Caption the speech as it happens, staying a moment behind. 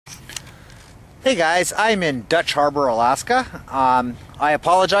Hey guys, I'm in Dutch Harbor, Alaska. I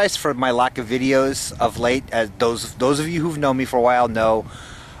apologize for my lack of videos of late. As those of you who've known me for a while know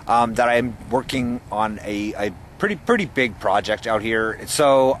that I'm working on a pretty big project out here.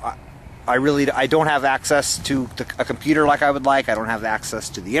 So I don't have access to a computer like I would like. I don't have access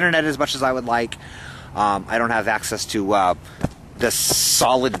to the internet as much as I would like. I don't have access to the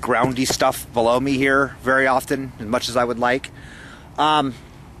solid groundy stuff below me here very often as much as I would like.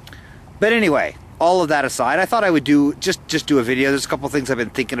 But anyway, all of that aside, I thought I would just do a video. There's a couple of things I've been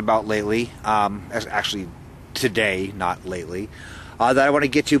thinking about lately, actually today, not lately, that I want to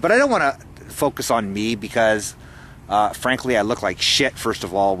get to. But I don't want to focus on me because, frankly, I look like shit, first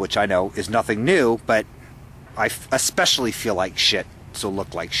of all, which I know is nothing new, but I especially feel like shit, so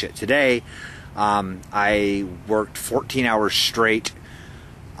look like shit today. I worked 14 hours straight.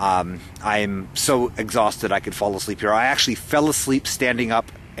 I'm so exhausted I could fall asleep here. I actually fell asleep standing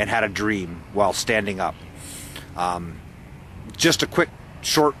up and had a dream while standing up. Just a quick,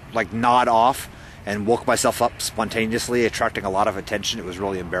 short, nod off, and woke myself up spontaneously, attracting a lot of attention. It was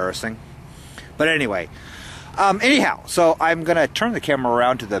really embarrassing. But anyway, anyhow, so I'm going to turn the camera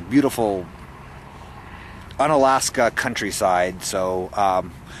around to the beautiful Unalaska countryside, so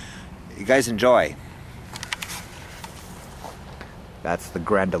you guys enjoy. That's the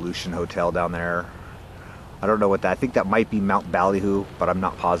Grand Aleutian Hotel down there. I don't know what that, I think that might be Mount Ballyhoo, but I'm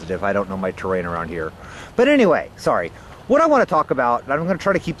not positive. I don't know my terrain around here. But anyway, sorry. What I want to talk about, and I'm going to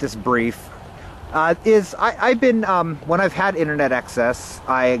try to keep this brief, is I've been, when I've had internet access,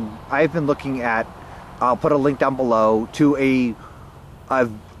 I've been looking at, I'll put a link down below, to a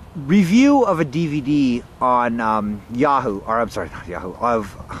review of a DVD on Yahoo, or I'm sorry, not Yahoo,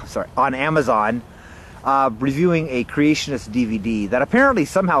 on Amazon, reviewing a creationist DVD that apparently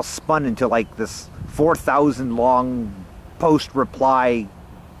somehow spun into this 4,000 long post-reply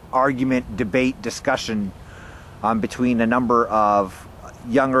argument, debate, discussion between a number of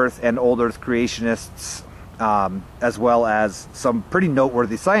young Earth and old Earth creationists, as well as some pretty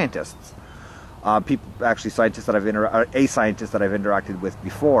noteworthy scientists. Scientists that a scientist that I've interacted with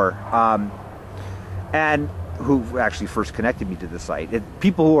before, and who actually first connected me to the site.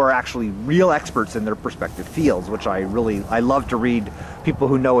 People who are actually real experts in their respective fields, which I love to read. People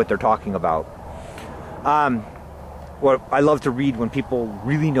who know what they're talking about. Well, I love to read when people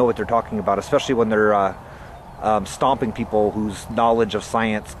really know what they're talking about, especially when they're stomping people whose knowledge of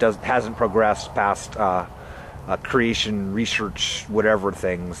science hasn't progressed past creation, research, whatever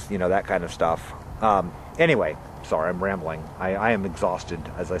things, that kind of stuff. Anyway, sorry, I'm rambling. I am exhausted,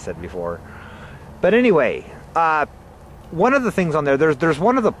 as I said before. But anyway, one of the things on there's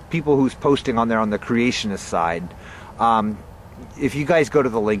one of the people who's posting on there on the creationist side. If you guys go to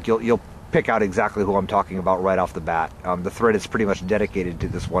the link, you'll pick out exactly who I'm talking about right off the bat. The thread is pretty much dedicated to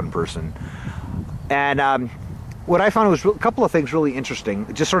this one person. And what I found was a couple of things really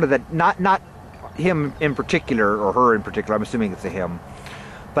interesting. Just sort of that, not him in particular, or her in particular, I'm assuming it's a him,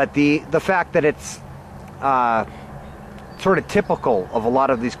 but the fact that it's sort of typical of a lot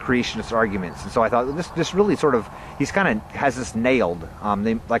of these creationist arguments. And so I thought this really sort of, he's kind of has this nailed.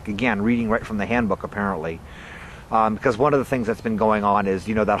 Again, reading right from the handbook apparently. Because one of the things that's been going on is,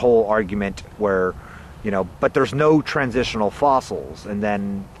 that whole argument where, but there's no transitional fossils. And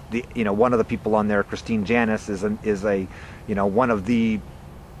then, one of the people on there, Christine Janis, is a one of the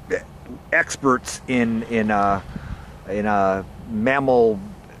experts in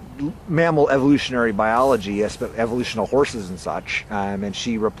mammal evolutionary biology, evolutional horses and such. And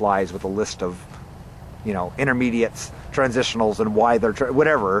she replies with a list of, intermediates, transitionals, and why they're,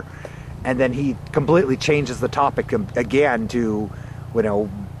 whatever. And then he completely changes the topic again to, well,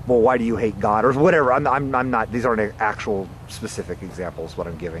 why do you hate God, or whatever. I'm not. These aren't actual specific examples what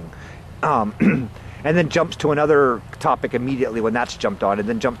I'm giving. And then jumps to another topic immediately when that's jumped on, and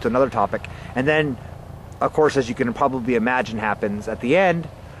then jumps to another topic, and then, of course, as you can probably imagine, happens at the end,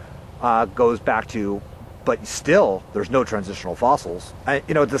 goes back to, but still, there's no transitional fossils.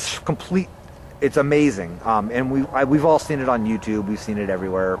 This complete. It's amazing, and we've all seen it on YouTube. We've seen it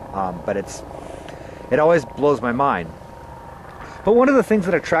everywhere, but it always blows my mind. But one of the things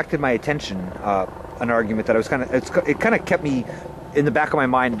that attracted my attention, an argument that I was it kind of kept me in the back of my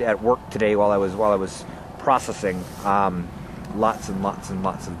mind at work today while I was processing lots and lots and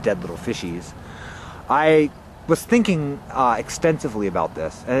lots of dead little fishies. I was thinking extensively about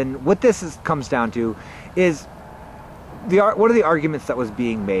this, and what this comes down to is one of the arguments that was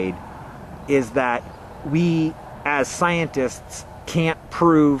being made is that we, as scientists, can't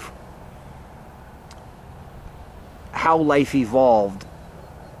prove how life evolved,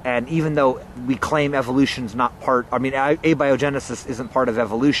 and even though we claim evolution's not part, abiogenesis isn't part of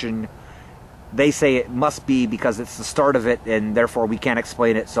evolution, they say it must be because it's the start of it, and therefore we can't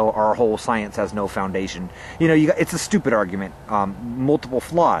explain it, so our whole science has no foundation. You know, it's a stupid argument, multiple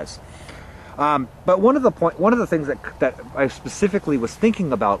flaws. But one of the things that I specifically was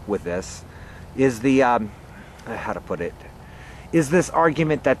thinking about with this is the how to put it, is this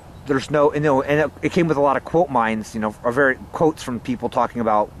argument that there's no, you know, and it came with a lot of quote mines, you know, or very quotes from people talking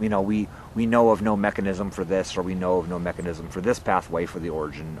about, you know, we know of no mechanism for this, or we know of no mechanism for this pathway for the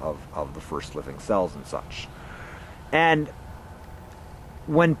origin of the first living cells and such. And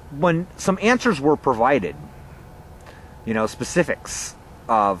when some answers were provided, you know, specifics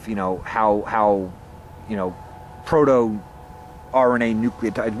of, you know, how you know, proto RNA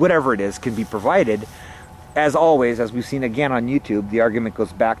nucleotide, whatever it is, can be provided, as always, as we've seen again on YouTube, the argument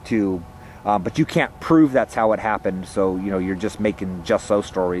goes back to, but you can't prove that's how it happened, so, you know, you're just making just so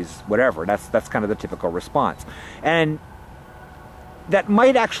stories, whatever. That's kind of the typical response. And that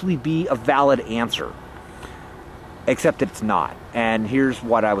might actually be a valid answer, except it's not. And here's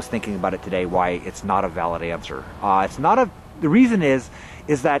what I was thinking about it today, why it's not a valid answer. The reason is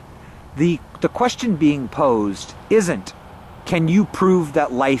that the question being posed isn't, can you prove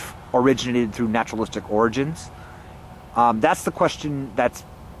that life originated through naturalistic origins? That's the question. That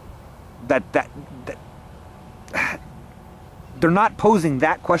they're not posing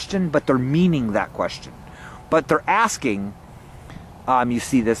that question, but they're meaning that question. But they're asking, you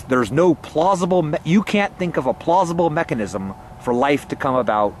see this, there's no plausible, you can't think of a plausible mechanism for life to come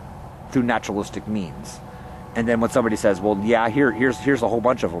about through naturalistic means. And then when somebody says, well, yeah, here's a whole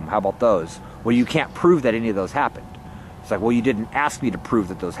bunch of them, how about those? Well, you can't prove that any of those happened. It's like, well, you didn't ask me to prove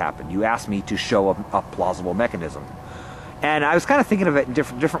that those happened. You asked me to show a plausible mechanism. And I was kind of thinking of it in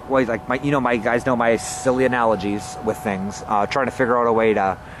different ways. Like, my guys know my silly analogies with things, trying to figure out a way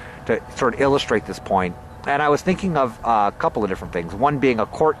to sort of illustrate this point. And I was thinking of a couple of different things. One being a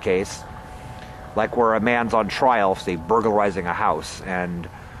court case, like where a man's on trial, say, burglarizing a house, and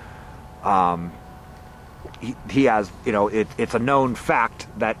he has, you know, it's a known fact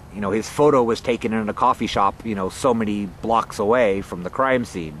that, you know, his photo was taken in a coffee shop, you know, so many blocks away from the crime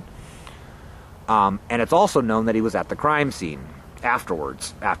scene. And it's also known that he was at the crime scene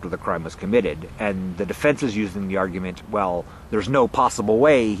afterwards, after the crime was committed. And the defense is using the argument, well, there's no possible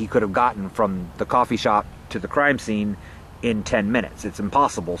way he could have gotten from the coffee shop to the crime scene in 10 minutes. It's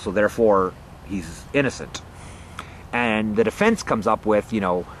impossible, so therefore he's innocent. And the defense comes up with, you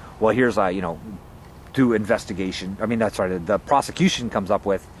know, well, here's a, you know, through investigation, the prosecution comes up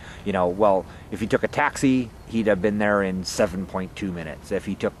with, you know, well, if he took a taxi, he'd have been there in 7.2 minutes. If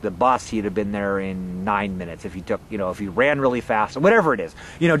he took the bus, he'd have been there in 9 minutes. If he took, you know, if he ran really fast, or whatever it is,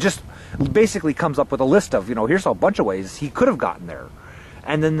 you know, just basically comes up with a list of, you know, here's a bunch of ways he could have gotten there.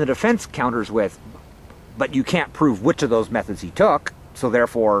 And then the defense counters with, but you can't prove which of those methods he took, so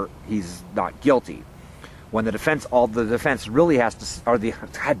therefore he's not guilty. When the defense, all the defense really has to, or the,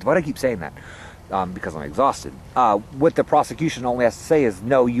 God, why do I keep saying that? Because I'm exhausted. What the prosecution only has to say is,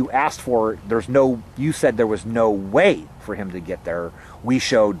 no, you asked for, you said there was no way for him to get there. We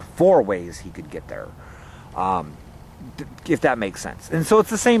showed 4 ways he could get there. If that makes sense. And so it's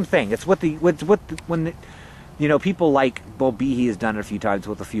the same thing. It's when you know, people like Bo Behe has done it a few times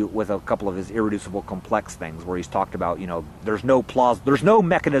with a couple of his irreducible complex things, where he's talked about, you know, there's no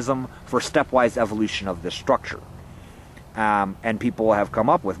mechanism for stepwise evolution of this structure. And people have come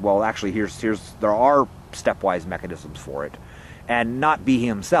up with, well, actually, there are stepwise mechanisms for it, and not Behe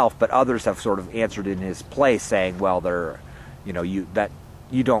himself, but others have sort of answered in his place, saying, well, you know, you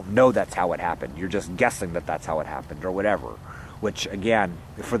don't know that's how it happened. You're just guessing that that's how it happened, or whatever. Which, again,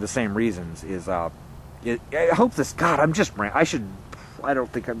 for the same reasons, is I hope this. God, I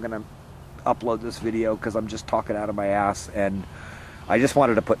don't think I'm gonna upload this video because I'm just talking out of my ass, and I just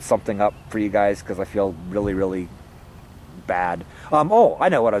wanted to put something up for you guys because I feel really, really bad. Oh, I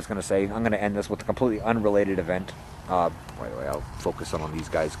know what I was going to say. I'm going to end this with a completely unrelated event. By the way, I'll focus on these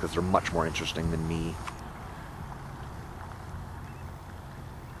guys because they're much more interesting than me.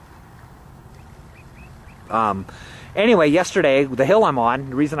 Anyway, yesterday, the hill I'm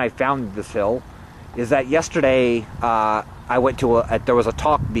on, the reason I found this hill is that yesterday I went to there was a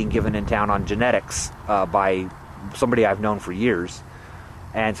talk being given in town on genetics by somebody I've known for years.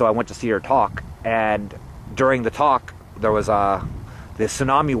 And so I went to see her talk, and during the talk, there was the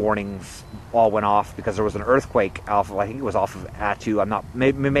tsunami warnings all went off because there was an earthquake off of, I think it was off of Attu.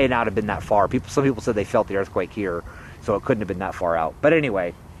 It may not have been that far. Some people said they felt the earthquake here, so it couldn't have been that far out. But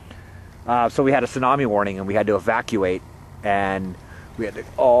anyway, so we had a tsunami warning, and we had to evacuate, and we had to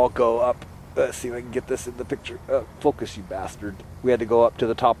all go up. Let's see if I can get this in the picture. Focus, you bastard. We had to go up to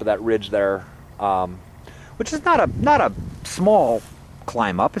the top of that ridge there, which is not a small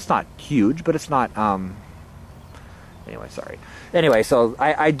climb up. It's not huge, but it's not. Anyway, sorry. Anyway, so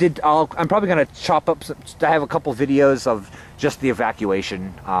I'm probably going to chop up. I have a couple videos of just the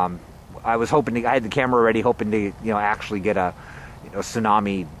evacuation. I was hoping I had the camera ready, hoping to actually get a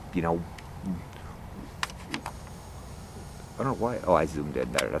tsunami. I don't know why. Oh, I zoomed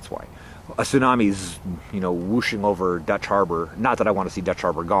in there. That's why. A tsunami's whooshing over Dutch Harbor. Not that I want to see Dutch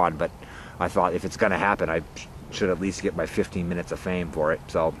Harbor gone, but I thought if it's going to happen, I should at least get my 15 minutes of fame for it.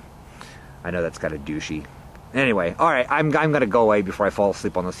 So I know that's kind of douchey. Anyway, all right, I'm going to go away before I fall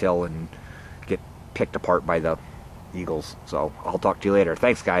asleep on this hill and get picked apart by the eagles. So I'll talk to you later.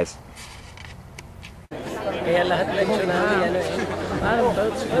 Thanks, guys. I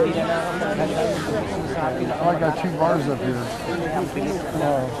got 2 bars up here.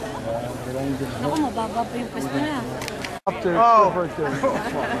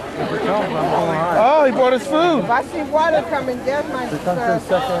 Oh, he brought his food. If I see water coming, there's my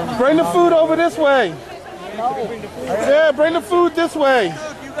stuff. Bring the food over this way. Yeah, bring the food this way.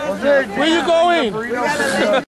 Where you going?